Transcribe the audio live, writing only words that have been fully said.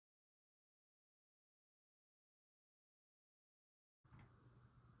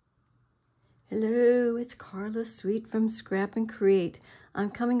Hello, it's Carla Sweet from Scrap and Create. I'm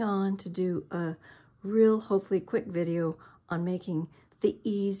coming on to do a real, hopefully quick video on making the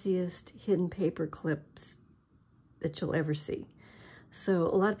easiest hidden paper clips that you'll ever see. So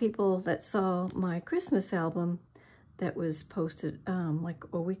a lot of people that saw my Christmas album that was posted like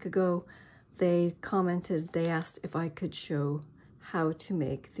a week ago, they commented, they asked if I could show how to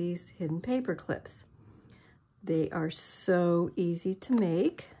make these hidden paper clips. They are so easy to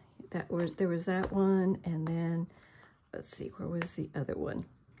make. There was that one, and then let's see, where was the other one?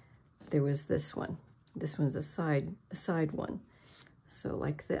 There was this one. This one's a side one. So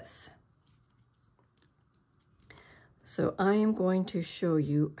like this. So I am going to show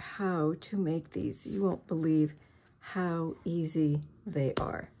you how to make these. You won't believe how easy they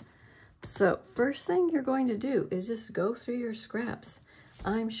are. So first thing you're going to do is just go through your scraps.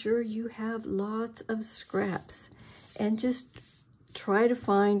 I'm sure you have lots of scraps, and just try to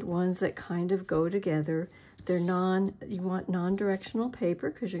find ones that kind of go together. You want non-directional paper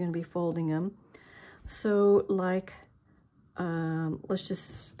because you're going to be folding them. So like, let's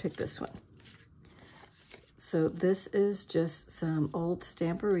just pick this one. So this is just some old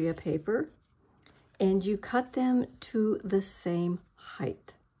Stamperia paper, and you cut them to the same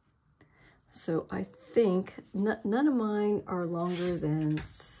height. So I think none of mine are longer than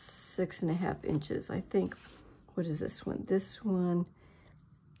 6.5 inches. I think, what is this one? This one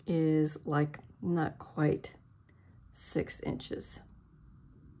is like not quite 6 inches.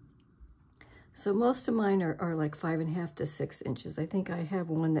 So most of mine are like 5.5 to 6 inches. I think I have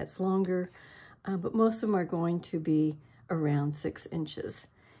one that's longer, but most of them are going to be around 6 inches.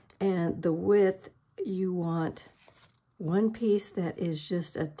 And the width, you want one piece that is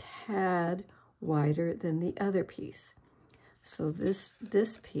just a tad wider than the other piece. So this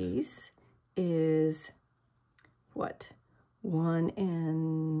piece is what? 1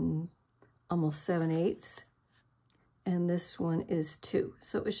 7/8, and this one is 2.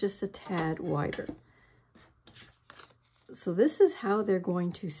 So it's just a tad wider. So this is how they're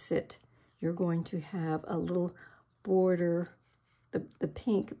going to sit. You're going to have a little border. The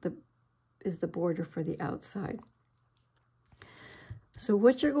pink is the border for the outside. So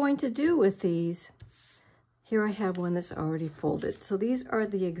what you're going to do with these, here I have one that's already folded. So these are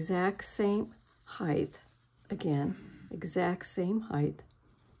the exact same height. Again, exact same height.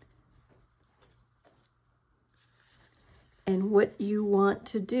 And what you want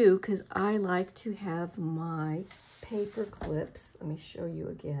to do, because I like to have my paper clips, let me show you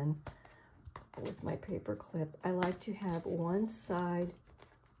again with my paper clip. I like to have one side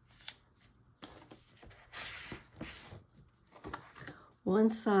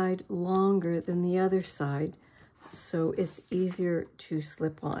longer than the other side, so it's easier to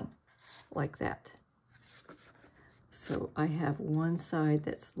slip on like that. So I have one side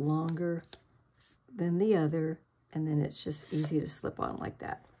that's longer than the other, and then it's just easy to slip on like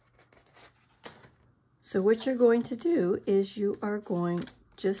that. So what you're going to do is you are going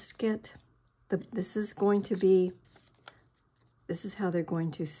just get this is how they're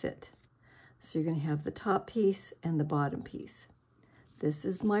going to sit. So you're going to have the top piece and the bottom piece. This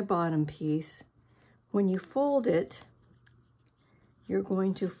is my bottom piece. When you fold it, you're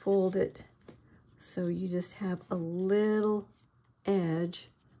going to fold it so you just have a little edge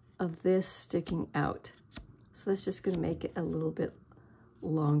of this sticking out. So that's just going to make it a little bit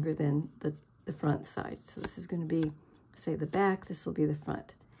longer than the front side. So this is going to be, say, the back. This will be the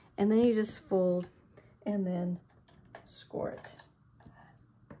front. And then you just fold and then score it.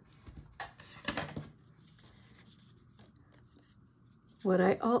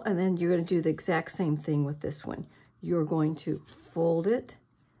 And then you're going to do the exact same thing with this one. You're going to fold it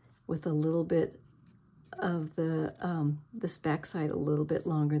with a little bit of this back side a little bit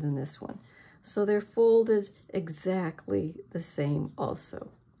longer than this one. So they're folded exactly the same also.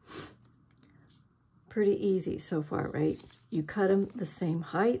 Pretty easy so far, right? You cut them the same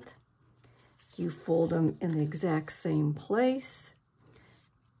height. You fold them in the exact same place.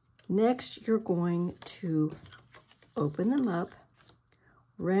 Next, you're going to open them up,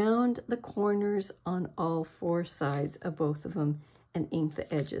 round the corners on all 4 sides of both of them, and ink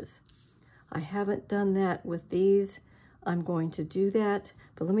the edges. I haven't done that with these. I'm going to do that,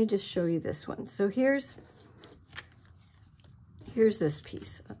 but let me just show you this one. So here's this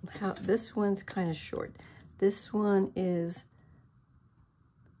piece. This one's kind of short. This one is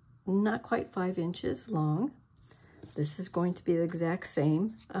not quite 5 inches long. This is going to be the exact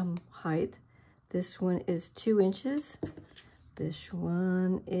same height. This one is 2 inches. This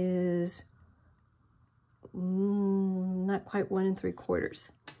one is not quite 1 3/4.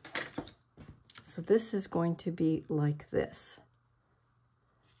 So this is going to be like this.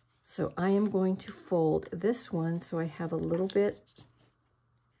 So I am going to fold this one so I have a little bit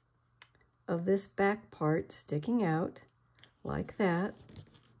of this back part sticking out like that.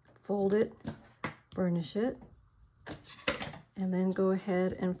 Fold it, burnish it, and then go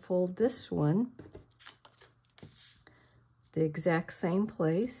ahead and fold this one the exact same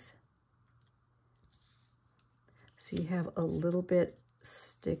place. So you have a little bit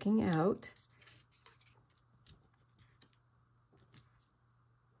sticking out.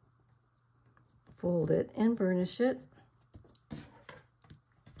 Fold it and burnish it.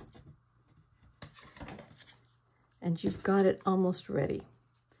 And you've got it almost ready.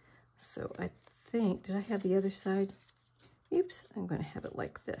 So I think, did I have the other side? Oops, I'm going to have it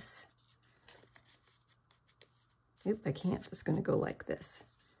like this. Oop, I can't. It's going to go like this.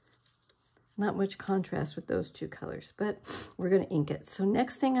 Not much contrast with those two colors, but we're going to ink it. So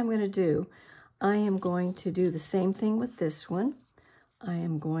next thing I'm going to do, I am going to do the same thing with this one. I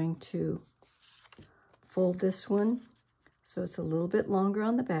am going to fold this one so it's a little bit longer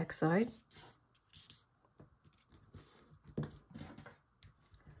on the back side.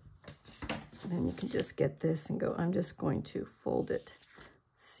 Then you can just get this and go, I'm just going to fold it.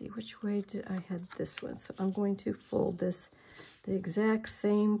 See, which way did I had this one? So I'm going to fold this the exact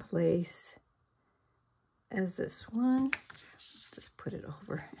same place as this one. Just put it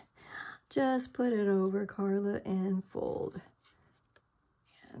over. Just put it over, Carla, and fold.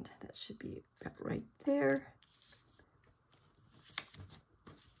 And that should be about right there.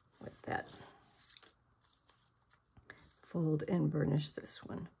 Like that. Fold and burnish this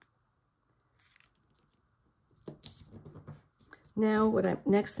one. Now,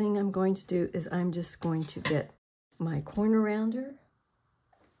 next thing I'm going to do is I'm just going to get my corner rounder.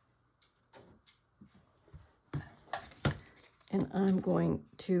 And I'm going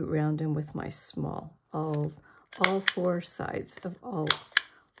to round them with my small, all four sides of all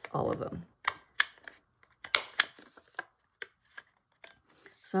of them.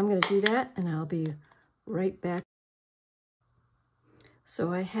 So I'm going to do that, and I'll be right back.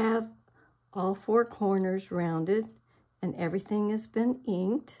 So I have all four corners rounded, and everything has been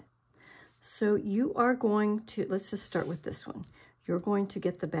inked. So you are going to, let's just start with this one. You're going to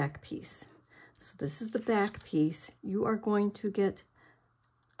get the back piece. So this is the back piece. You are going to get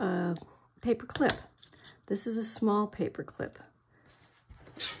a paper clip. This is a small paper clip.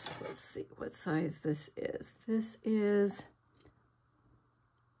 So let's see what size this is. This is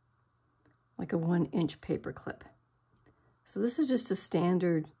like a 1-inch paper clip. So this is just a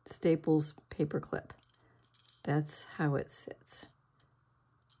standard Staples paper clip. That's how it sits.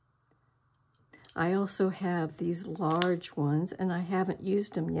 I also have these large ones, and I haven't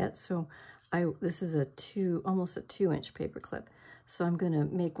used them yet, so this is almost a 2-inch paper clip. So I'm going to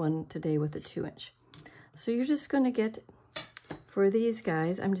make one today with a 2-inch. So you're just going to get, for these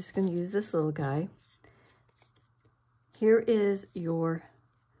guys, I'm just going to use this little guy. Here is your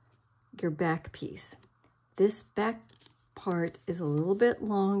back piece. This back part is a little bit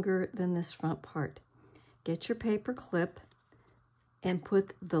longer than this front part. Get your paper clip and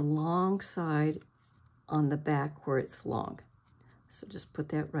put the long side on the back where it's long. So just put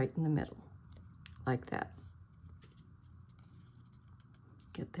that right in the middle, like that.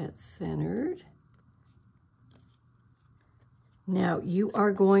 Get that centered. Now you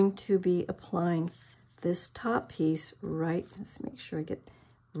are going to be applying this top piece right, let's make sure I get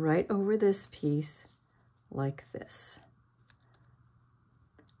right over this piece like this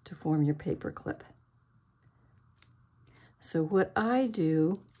to form your paper clip. So what I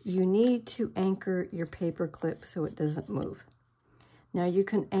do, you need to anchor your paper clip so it doesn't move. Now you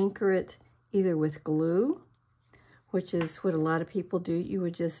can anchor it either with glue, which is what a lot of people do. You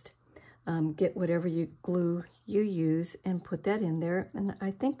would just get whatever glue you use and put that in there. And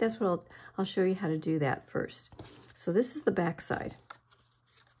I think that's what I'll show you how to do that first. So this is the back side.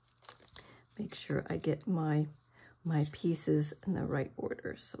 Make sure I get my pieces in the right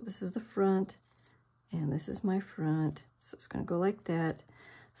order. So this is the front, and this is my front. So it's going to go like that.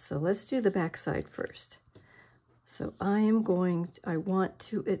 So let's do the back side first. So I want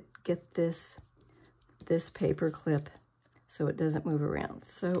to get this paper clip so it doesn't move around.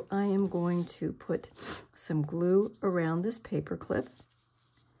 So I am going to put some glue around this paper clip.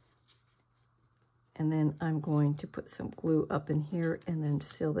 And then I'm going to put some glue up in here and then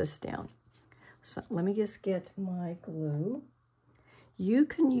seal this down. So let me just get my glue. You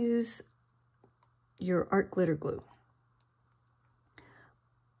can use your art glitter glue.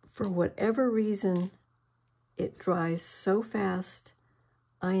 For whatever reason, it dries so fast.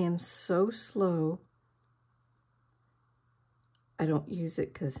 I am so slow. I don't use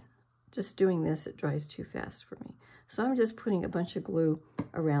it because just doing this, it dries too fast for me. So I'm just putting a bunch of glue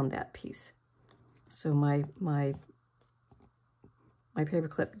around that piece. So my paper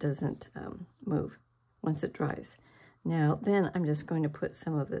clip doesn't move once it dries. Now then I'm just going to put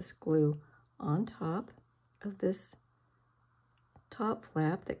some of this glue on top of this top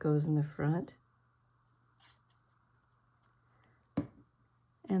flap that goes in the front.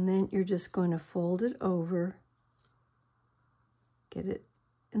 And then you're just going to fold it over, get it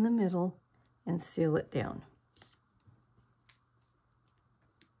in the middle, and seal it down.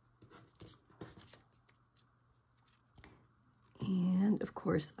 And of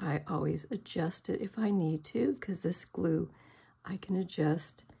course, I always adjust it if I need to, because this glue I can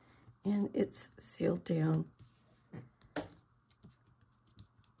adjust, and it's sealed down.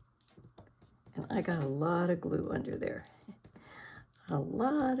 And I got a lot of glue under there. A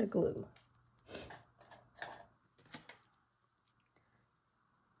lot of glue.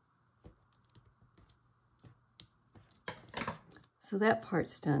 So that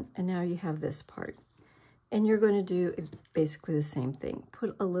part's done, and now you have this part. And you're going to do basically the same thing.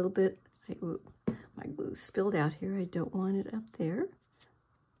 Put a little bit, ooh, my glue spilled out here. I don't want it up there.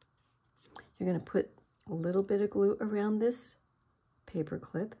 You're going to put a little bit of glue around this paper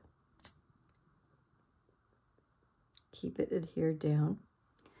clip. Keep it adhered down.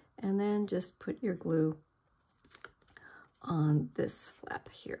 And then just put your glue on this flap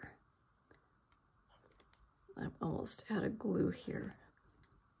here. I'm almost out of glue here.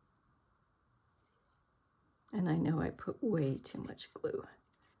 And I know I put way too much glue.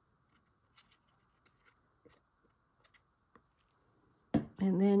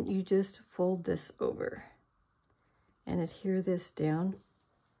 And then you just fold this over and adhere this down,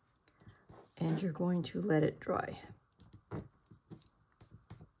 and you're going to let it dry. A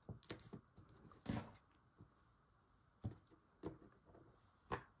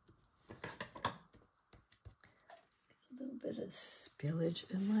little bit of spillage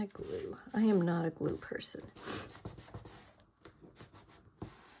in my glue. I am not a glue person.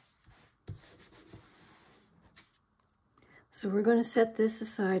 So we're going to set this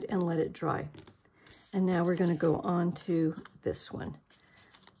aside and let it dry. And now we're going to go on to this one.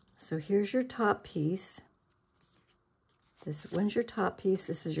 So here's your top piece. This one's your top piece.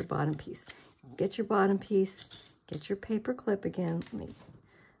 This is your bottom piece. Get your bottom piece. Get your paper clip again. Let me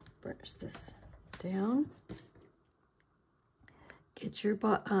burnish this down. Get your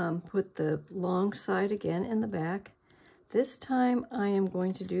put the long side again in the back. This time I am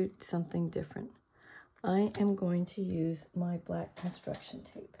going to do something different. I am going to use my black construction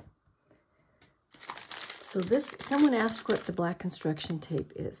tape. So this, someone asked what the black construction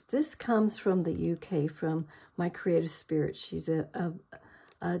tape is. This comes from the UK, from my creative spirit. She's a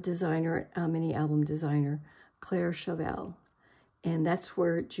designer, a mini album designer, Claire Chauvel. And that's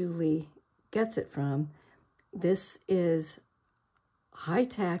where Julie gets it from. This is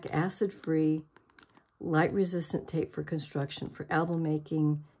high-tack, acid-free, light-resistant tape for construction, for album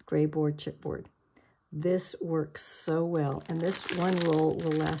making, gray board, chipboard. This works so well, and this one roll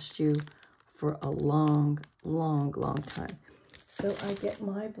will last you for a long, long, long time. So I get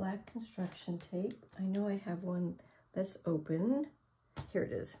my black construction tape. I know I have one that's open. Here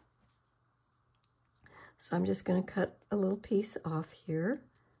it is. So I'm just going to cut a little piece off here.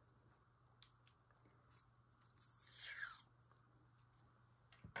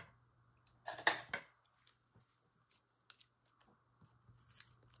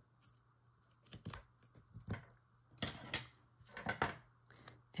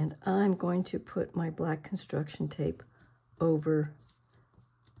 And I'm going to put my black construction tape over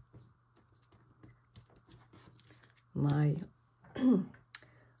my,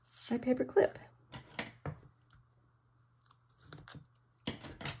 my paper clip.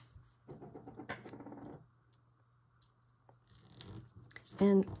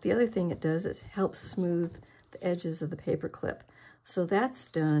 And the other thing it does is helps smooth the edges of the paper clip. So that's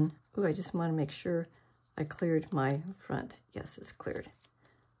done. Ooh, I just want to make sure I cleared my front. Yes, it's cleared.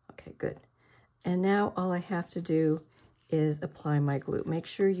 Okay, good. And now all I have to do is apply my glue. Make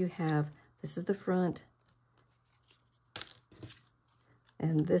sure you have, this is the front,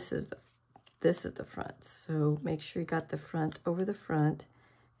 and this is the front. So make sure you got the front over the front,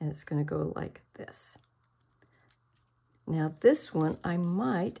 and it's going to go like this. Now this one, I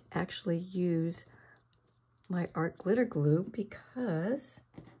might actually use my art glitter glue because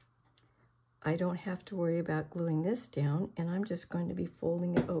I don't have to worry about gluing this down, and I'm just going to be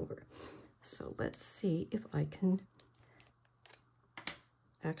folding it over. So let's see if I can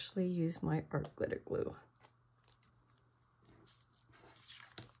actually use my art glitter glue.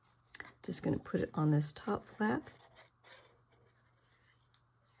 Just going to put it on this top flap.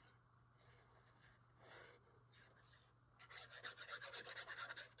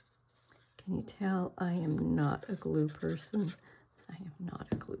 Can you tell I am not a glue person? I am not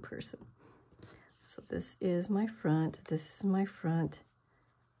a glue person. So this is my front. This is my front.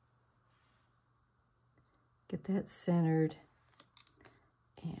 Get that centered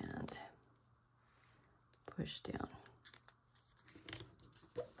and push down.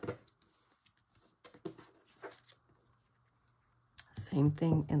 Same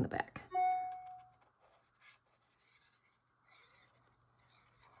thing in the back.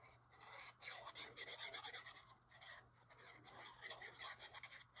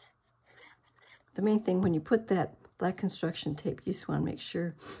 The main thing when you put that black construction tape, you just want to make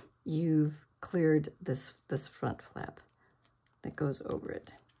sure you've cleared this front flap that goes over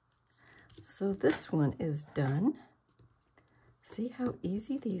it. So this one is done. See how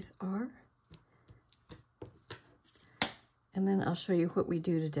easy these are? And then I'll show you what we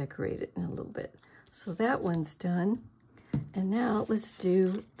do to decorate it in a little bit. So that one's done. And now let's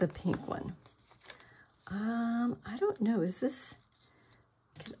do the pink one. I don't know, is this,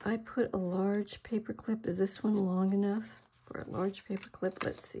 can I put a large paper clip? Is this one long enough for a large paper clip?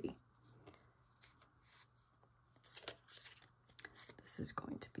 Let's see. This is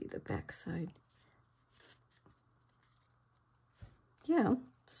going to be the back side. Yeah,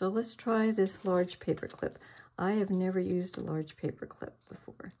 so let's try this large paper clip. I have never used a large paper clip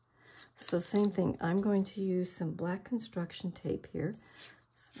before. So same thing, I'm going to use some black construction tape here.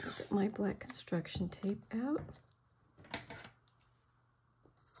 So I'll get my black construction tape out.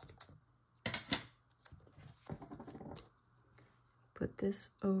 Put this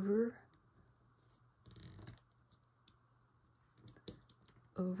over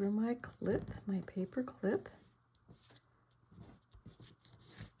my clip, my paper clip.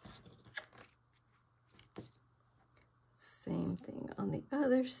 Same thing on the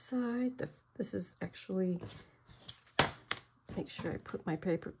other side. This is actually, make sure I put my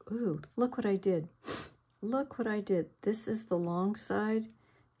paper, ooh, look what I did. Look what I did. This is the long side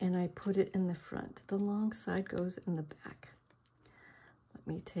and I put it in the front. The long side goes in the back.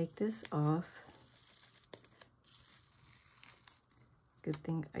 Let me take this off. Good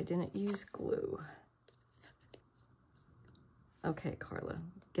thing I didn't use glue. Okay, Carla,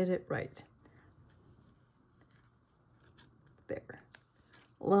 get it right. There.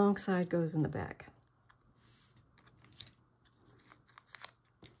 Long side goes in the back.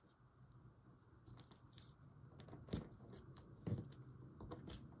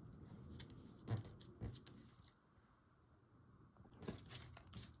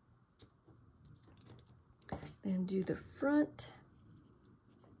 Then do the front.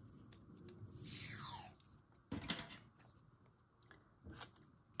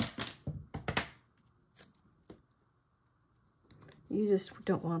 You just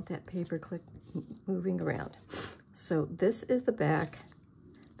don't want that paper clip moving around. So this is the back,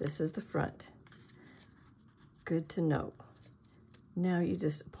 this is the front. Good to know. Now you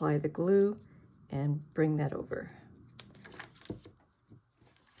just apply the glue and bring that over.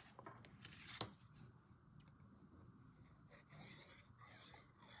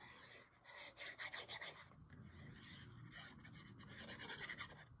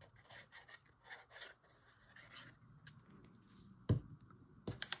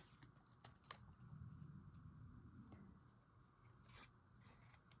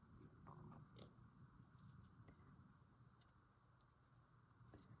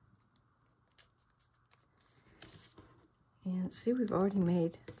 And see, we've already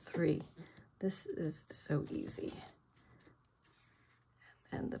made 3. This is so easy.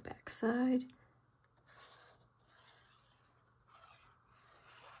 And the back side.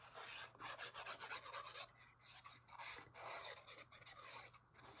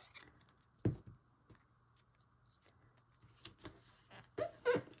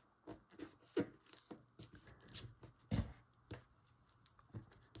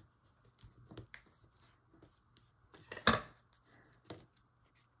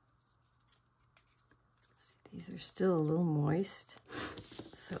 These are still a little moist,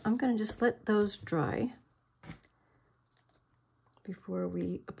 so I'm going to just let those dry before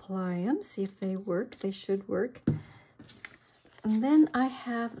we apply them, see if they work. They should work. And then I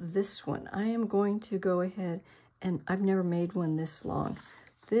have this one. I am going to go ahead, and I've never made one this long.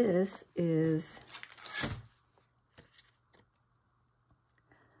 This is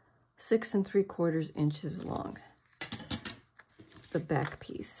 6 3/4 inches long. The back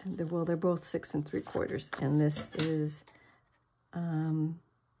piece. Well, they're both 6 3/4, and this is 2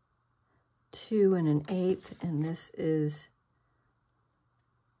 1/8, and this is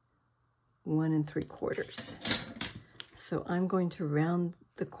 1 3/4. So I'm going to round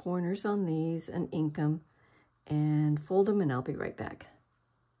the corners on these and ink them and fold them, and I'll be right back.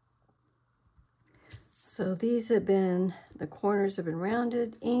 So these have been, the corners have been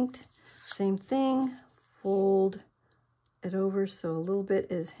rounded, inked, same thing, fold it over so a little bit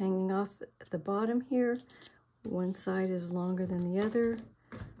is hanging off at the bottom here. One side is longer than the other.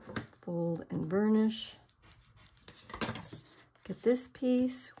 Fold and burnish. Get this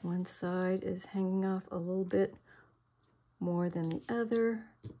piece, one side is hanging off a little bit more than the other.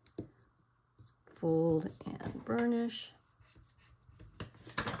 Fold and burnish.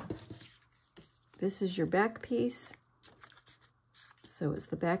 This is your back piece. So it's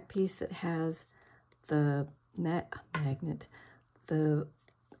the back piece that has the magnet, the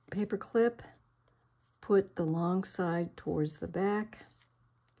paper clip. Put the long side towards the back.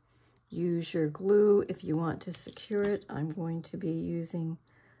 Use your glue if you want to secure it. I'm going to be using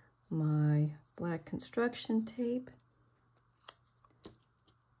my black construction tape.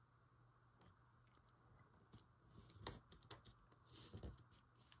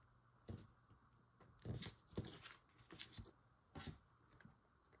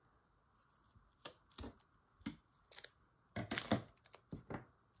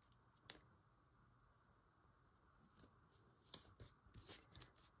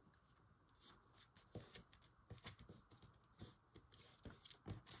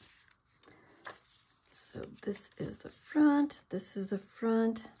 So this is the front, this is the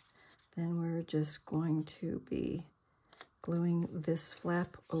front. Then we're just going to be gluing this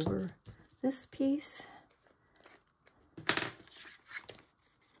flap over this piece.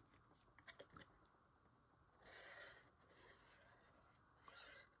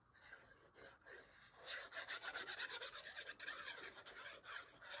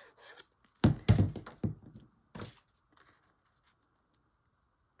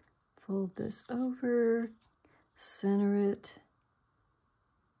 Fold this over, center it.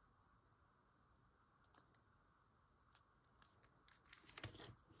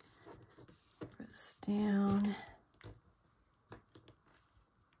 Press down.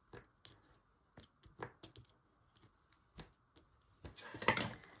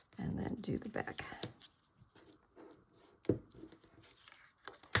 And then do the back.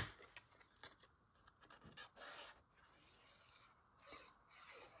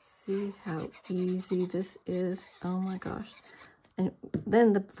 See how easy this is? Oh my gosh. And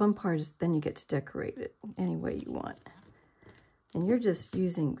then the fun part is then you get to decorate it any way you want. And you're just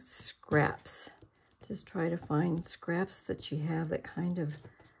using scraps. Just try to find scraps that you have that kind of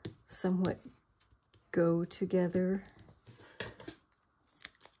somewhat go together.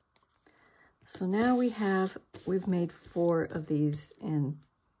 So now we've made 4 of these in,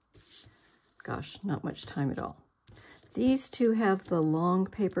 gosh, not much time at all. These 2 have the long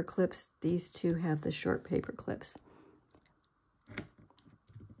paper clips. These 2 have the short paper clips.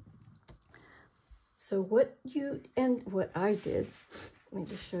 So what I did, let me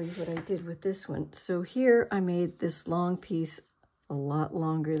just show you what I did with this one. So here I made this long piece a lot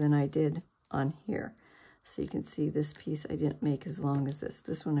longer than I did on here. So you can see this piece I didn't make as long as this.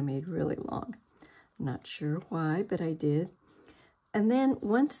 This one I made really long. I'm not sure why, but I did. And then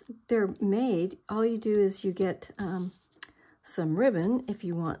once they're made, all you do is you get some ribbon if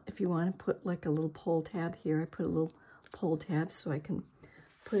you want to put like a little pull tab here. I put a little pull tab so I can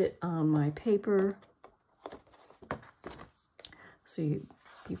put it on my paper. So you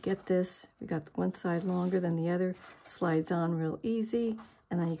get this, you got one side longer than the other, slides on real easy,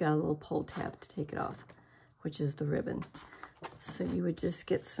 and then you got a little pull tab to take it off, which is the ribbon. So you would just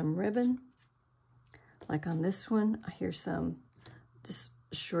get some ribbon, like on this one, here's some just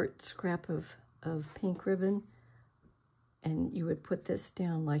short scrap of pink ribbon, and you would put this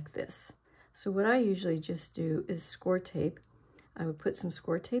down like this. So what I usually just do is score tape. I would put some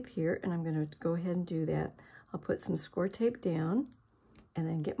score tape here, and I'm going to go ahead and do that. I'll put some score tape down and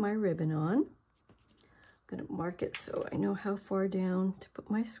then get my ribbon on. I'm going to mark it so I know how far down to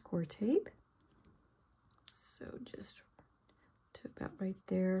put my score tape. So just to about right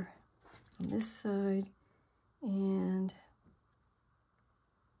there on this side, and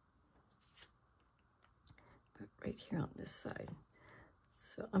right here on this side.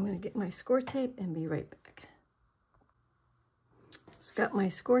 So I'm going to get my score tape and be right back. So got my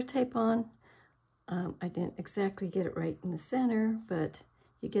score tape on. I didn't exactly get it right in the center, but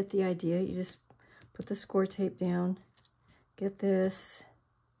you get the idea. You just put the score tape down, get this,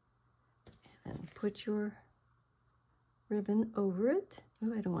 and then put your ribbon over it.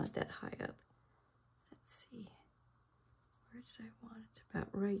 Oh, I don't want that high up. Let's see. Where did I want it? About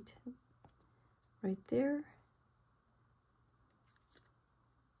right there.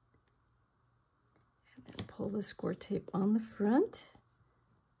 And then pull the score tape on the front.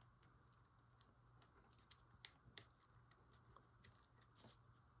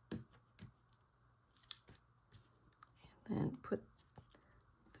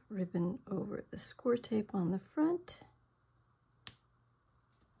 ribbon over the score tape on the front.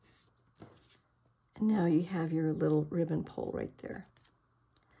 And now you have your little ribbon pole right there.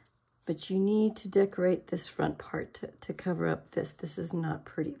 But you need to decorate this front part to cover up this. This is not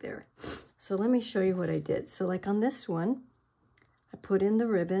pretty there. So let me show you what I did. So like on this one, I put in the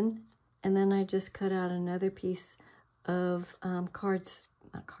ribbon, and then I just cut out another piece of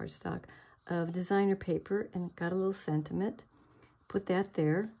of designer paper and got a little sentiment. Put that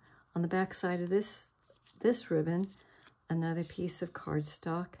there. On the back side of this ribbon, another piece of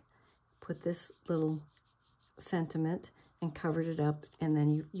cardstock. Put this little sentiment and covered it up, and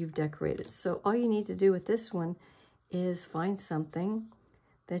then you've decorated. So all you need to do with this one is find something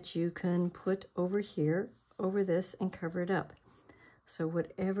that you can put over here, over this, and cover it up. So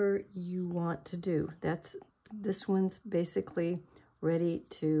whatever you want to do, this one's basically ready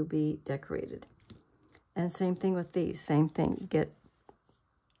to be decorated. And same thing with these, same thing. Get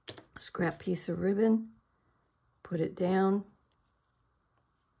a scrap piece of ribbon, put it down.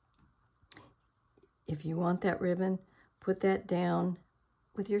 If you want that ribbon, put that down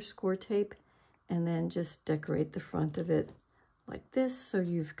with your score tape, and then just decorate the front of it like this, so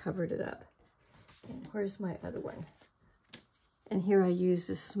you've covered it up. And where's my other one? And here I used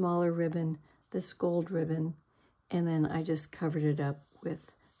a smaller ribbon, this gold ribbon, and then I just covered it up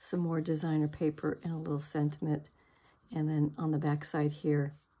with some more designer paper and a little sentiment. And then on the back side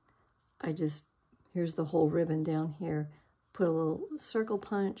here, here's the whole ribbon down here, put a little circle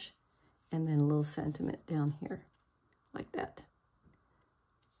punch, and then a little sentiment down here, like that.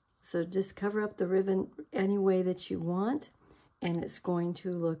 So just cover up the ribbon any way that you want, and it's going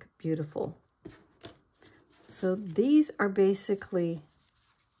to look beautiful. So these are basically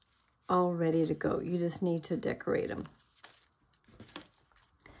all ready to go. You just need to decorate them.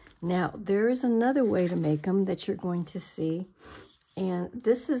 Now, there is another way to make them that you're going to see, and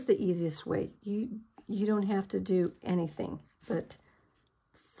this is the easiest way. You don't have to do anything but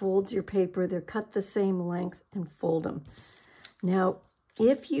fold your paper. They're cut the same length, and fold them. Now,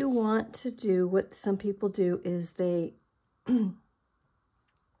 if you want to do what some people do is they,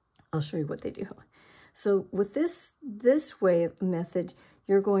 I'll show you what they do. So with this way of method,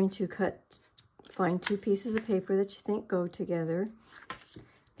 you're going to find two pieces of paper that you think go together,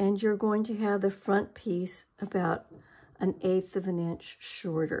 and you're going to have the front piece about 1/8 of an inch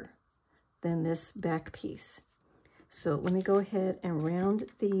shorter than this back piece. So let me go ahead and round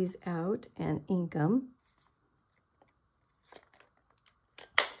these out and ink them.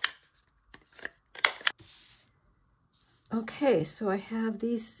 Okay, so I have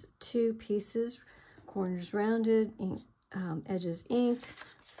these two pieces, corners rounded, edges inked,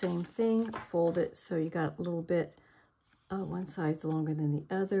 same thing, fold it so you got a little bit, one side's longer than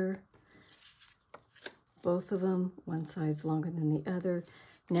the other. Both of them, one side's longer than the other.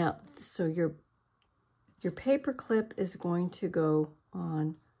 Now, so your paper clip is going to go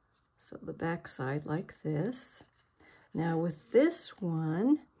on, so the back side like this. Now with this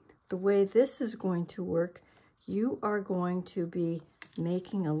one, the way this is going to work, you are going to be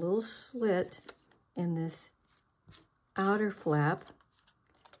making a little slit in this outer flap.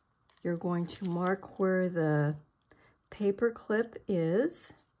 You're going to mark where the paper clip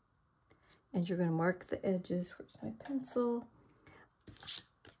is, and you're going to mark the edges. Where's my pencil?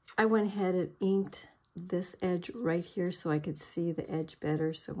 I went ahead and inked this edge right here so I could see the edge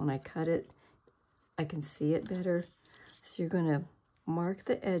better. So when I cut it, I can see it better. So you're going to mark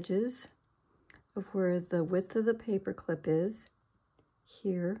the edges of where the width of the paper clip is,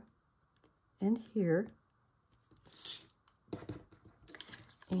 here and here.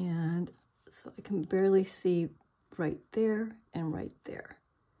 And so I can barely see right there and right there.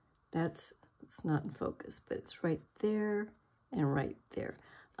 It's not in focus, but it's right there and right there.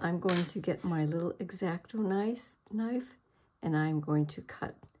 I'm going to get my little X-Acto knife, and I'm going to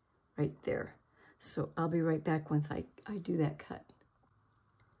cut right there. So I'll be right back once I do that cut.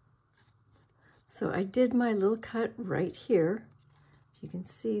 So I did my little cut right here. If you can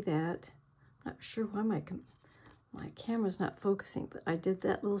see that. Not sure why my camera's not focusing, but I did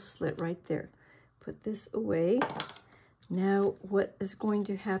that little slit right there. Put this away. Now what is going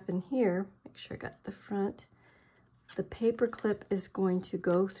to happen here, make sure I got the front. The paper clip is going to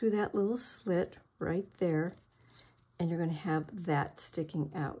go through that little slit right there, and you're going to have that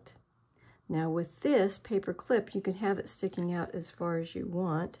sticking out. Now with this paper clip, you can have it sticking out as far as you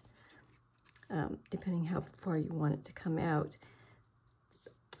want, depending how far you want it to come out.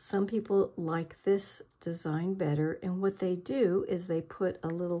 Some people like this design better, and what they do is they put a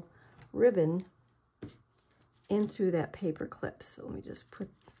little ribbon in through that paper clip. So let me just put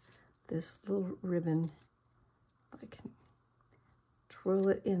this little ribbon, I can twirl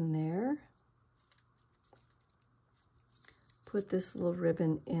it in there. Put this little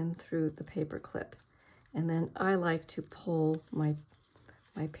ribbon in through the paper clip. And then I like to pull my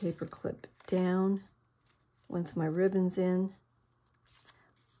paper clip down once my ribbon's in,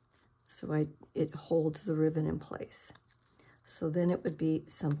 so it holds the ribbon in place. So then it would be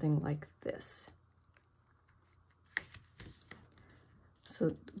something like this.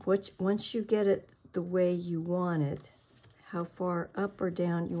 So once you get it the way you want it, how far up or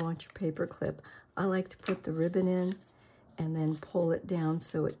down you want your paper clip, I like to put the ribbon in and then pull it down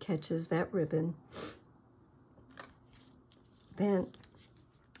so it catches that ribbon. Then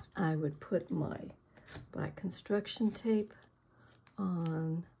I would put my black construction tape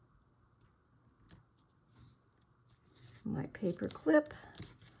on my paper clip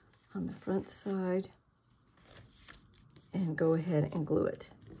on the front side and go ahead and glue it.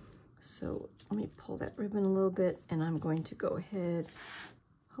 So let me pull that ribbon a little bit, and I'm going to go ahead,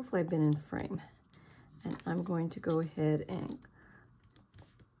 hopefully I've been in frame, and I'm going to go ahead and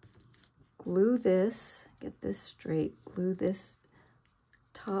glue this, get this straight, glue this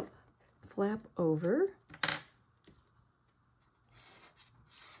top flap over.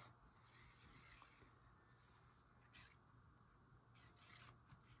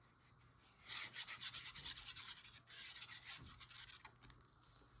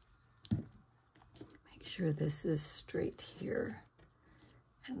 Make sure this is straight here,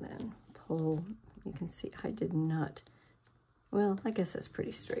 and then pull. You can see I did not, well, I guess that's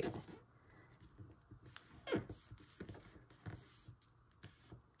pretty straight.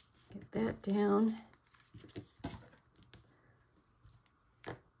 Get that down.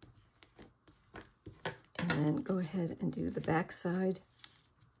 And then go ahead and do the back side.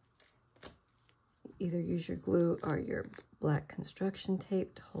 Either use your glue or your black construction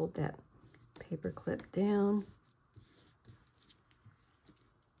tape to hold that paper clip down.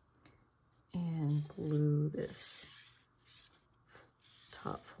 And glue this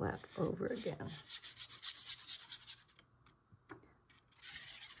top flap over again.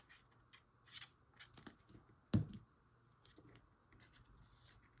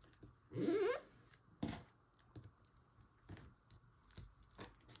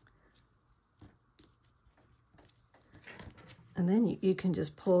 And then you can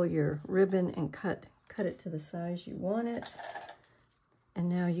just pull your ribbon and cut it to the size you want it. And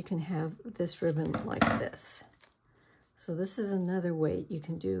now you can have this ribbon like this. So this is another way you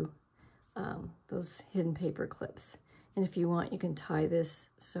can do those hidden paper clips. And if you want, you can tie this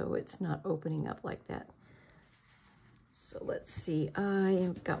so it's not opening up like that. So let's see,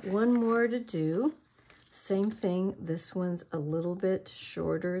 I've got one more to do. Same thing, this one's a little bit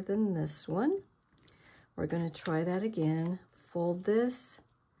shorter than this one. We're going to try that again. Fold this,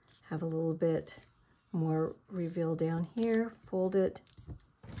 have a little bit more reveal down here, fold it,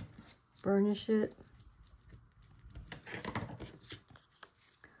 burnish it,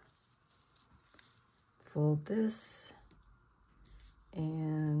 fold this,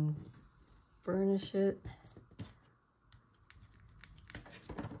 and burnish it.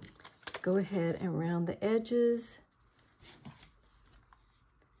 Go ahead and round the edges.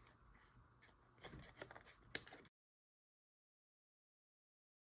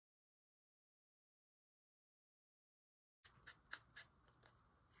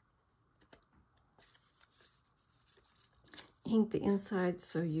 Ink the inside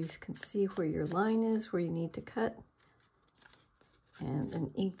so you can see where your line is, where you need to cut. And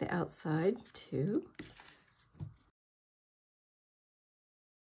then ink the outside too.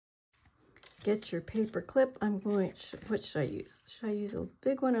 Get your paper clip. What should I use? Should I use a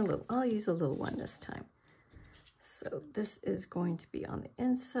big one or a little? I'll use a little one this time. So this is going to be on the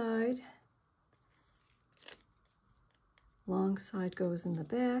inside. Long side goes in the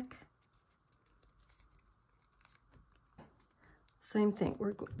back. Same thing,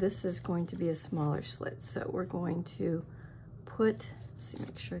 this is going to be a smaller slit. So we're going to put, let's see,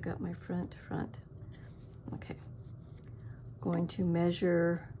 make sure I got my front. Okay. Going to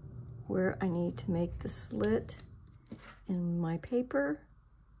measure where I need to make the slit in my paper,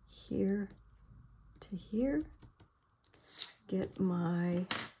 here to here. Get my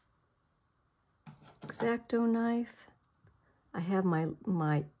X-Acto knife. I have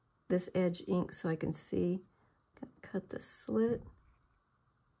this edge ink so I can see. Cut the slit.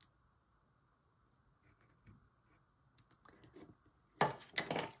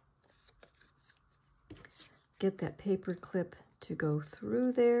 Get that paper clip to go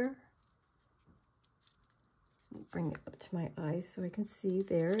through there. Bring it up to my eyes so I can see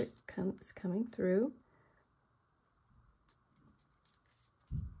there. It's coming through.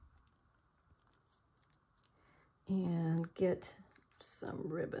 And get some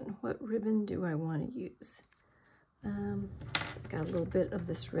ribbon. What ribbon do I want to use? I've got a little bit of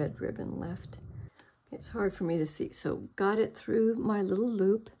this red ribbon left. It's hard for me to see, so got it through my little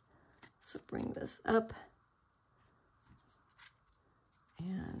loop. So bring this up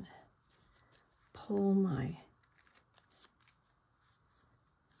and pull my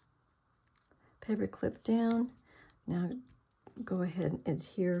paper clip down. Now go ahead and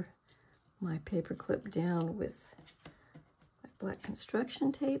adhere my paper clip down with my black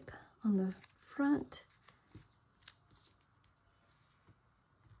construction tape on the front.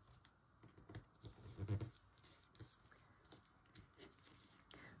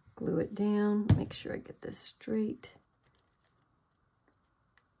 Glue it down, make sure I get this straight.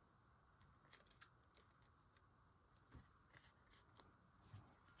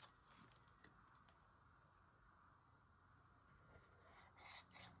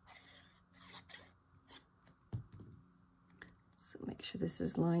 So make sure this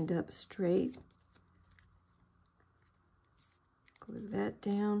is lined up straight. Glue that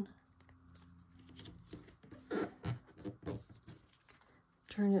down.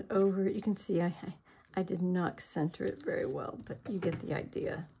 Turn it over. You can see I did not center it very well, but you get the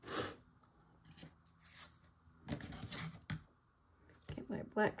idea. Get my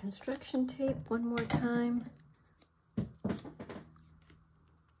black construction tape one more time.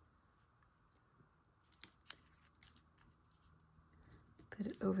 Put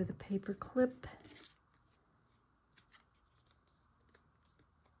it over the paper clip.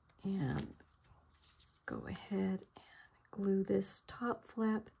 And go ahead and glue this top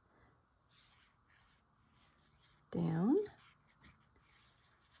flap down.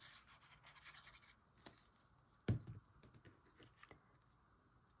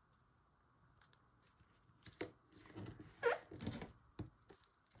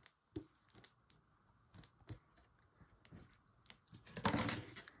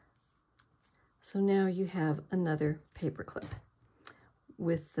 So now you have another paper clip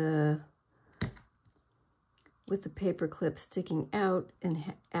with the paper clip sticking out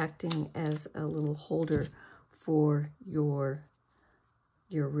and acting as a little holder for your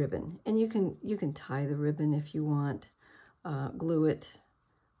ribbon. And you can tie the ribbon if you want, glue it,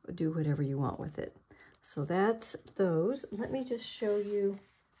 do whatever you want with it. So that's those. Let me just show you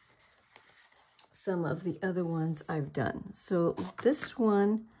some of the other ones I've done. So this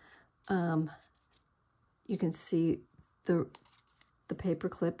one, you can see the paper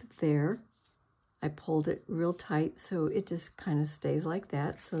clip there. I pulled it real tight so it just kind of stays like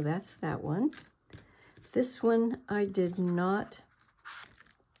that. So that's that one. This one I did not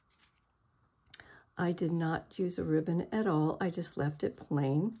use a ribbon at all. I just left it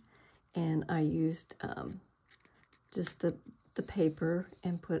plain, and I used just the paper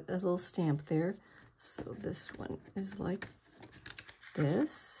and put a little stamp there. So this one is like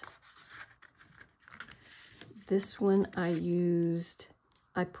this. This one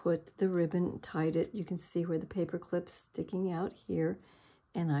I put the ribbon, tied it. You can see where the paper clip's sticking out here,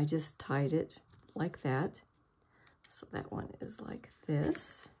 and I just tied it like that. So that one is like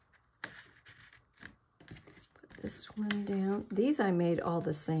this. Put this one down. These I made all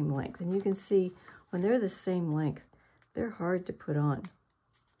the same length, and you can see when they're the same length, they're hard to put on.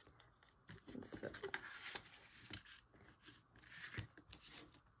 So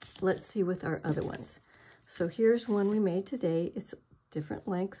let's see with our other ones. So here's one we made today. It's different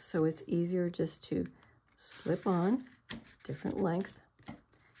length, so it's easier just to slip on. Different length.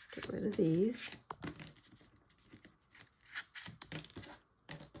 Get rid of these.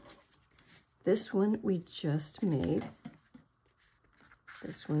 This one we just made.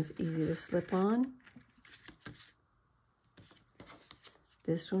 This one's easy to slip on.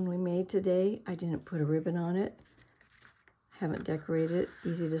 This one we made today. I didn't put a ribbon on it. Haven't decorated it.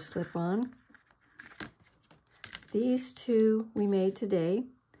 Easy to slip on. These two we made today.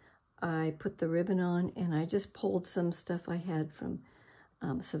 I put the ribbon on, and I just pulled some stuff I had from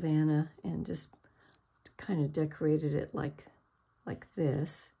Savannah and just kind of decorated it like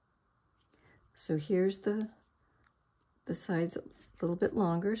this. So here's the sides a little bit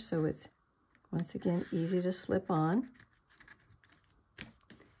longer, so it's once again easy to slip on.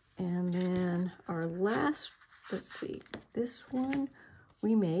 And then our last, let's see, this one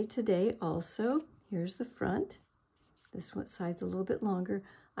we made today also. Here's the front. This one side's a little bit longer.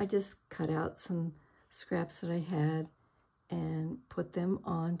 I just cut out some scraps that I had and put them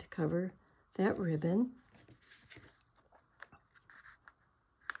on to cover that ribbon.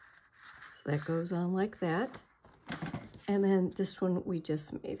 So that goes on like that. And then this one we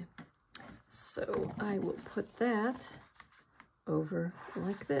just made. So I will put that over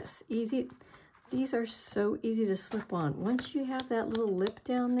like this. Easy. These are so easy to slip on. Once you have that little lip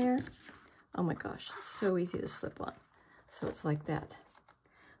down there, oh my gosh, it's so easy to slip on. So it's like that.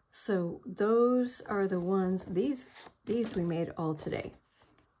 So those are the ones, these we made all today.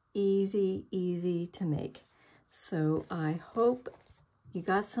 Easy, easy to make. So I hope you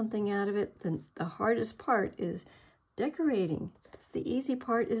got something out of it. The hardest part is decorating. The easy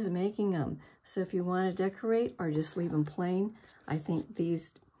part is making them. So if you want to decorate or just leave them plain, I think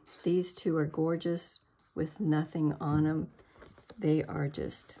these two are gorgeous with nothing on them. They are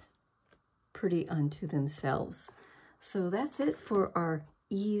just pretty unto themselves. So that's it for our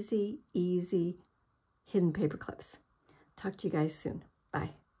easy, easy hidden paper clips. Talk to you guys soon.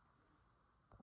 Bye.